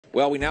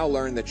Well, we now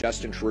learn that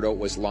Justin Trudeau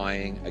was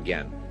lying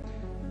again.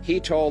 He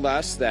told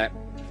us that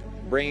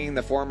bringing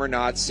the former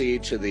Nazi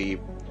to the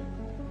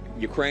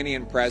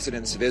Ukrainian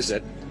president's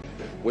visit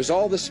was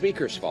all the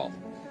Speaker's fault.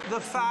 The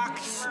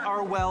facts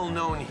are well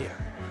known here.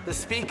 The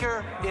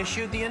Speaker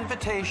issued the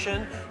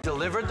invitation,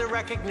 delivered the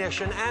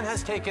recognition, and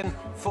has taken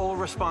full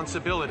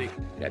responsibility.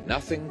 It had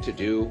nothing to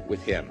do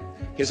with him.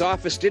 His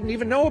office didn't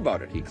even know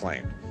about it, he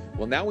claimed.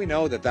 Well, now we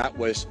know that that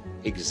was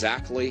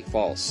exactly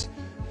false.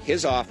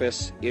 His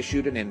office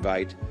issued an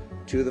invite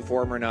to the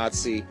former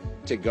Nazi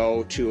to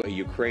go to a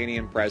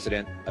Ukrainian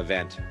president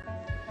event.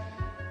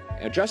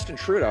 And Justin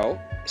Trudeau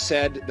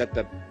said that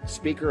the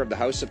Speaker of the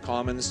House of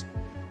Commons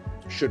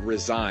should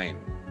resign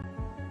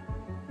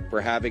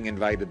for having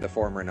invited the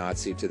former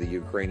Nazi to the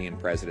Ukrainian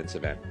president's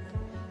event.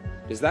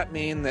 Does that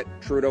mean that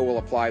Trudeau will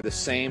apply the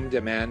same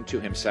demand to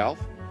himself?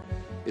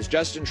 Is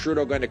Justin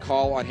Trudeau going to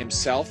call on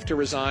himself to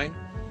resign?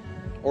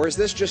 Or is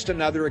this just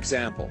another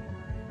example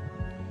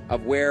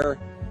of where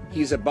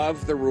he's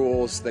above the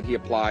rules that he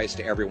applies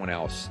to everyone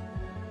else?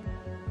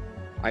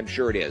 I'm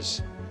sure it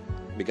is,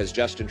 because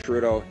Justin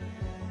Trudeau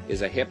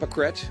is a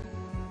hypocrite,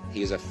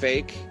 he's a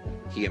fake,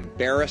 he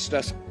embarrassed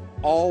us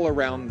all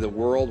around the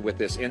world with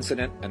this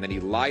incident, and then he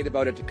lied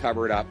about it to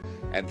cover it up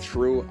and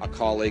threw a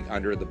colleague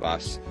under the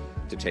bus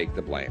to take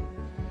the blame.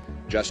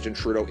 Justin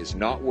Trudeau is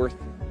not worth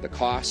the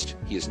cost,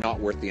 he is not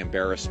worth the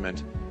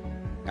embarrassment.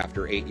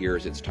 After 8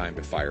 years, it's time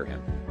to fire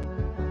him.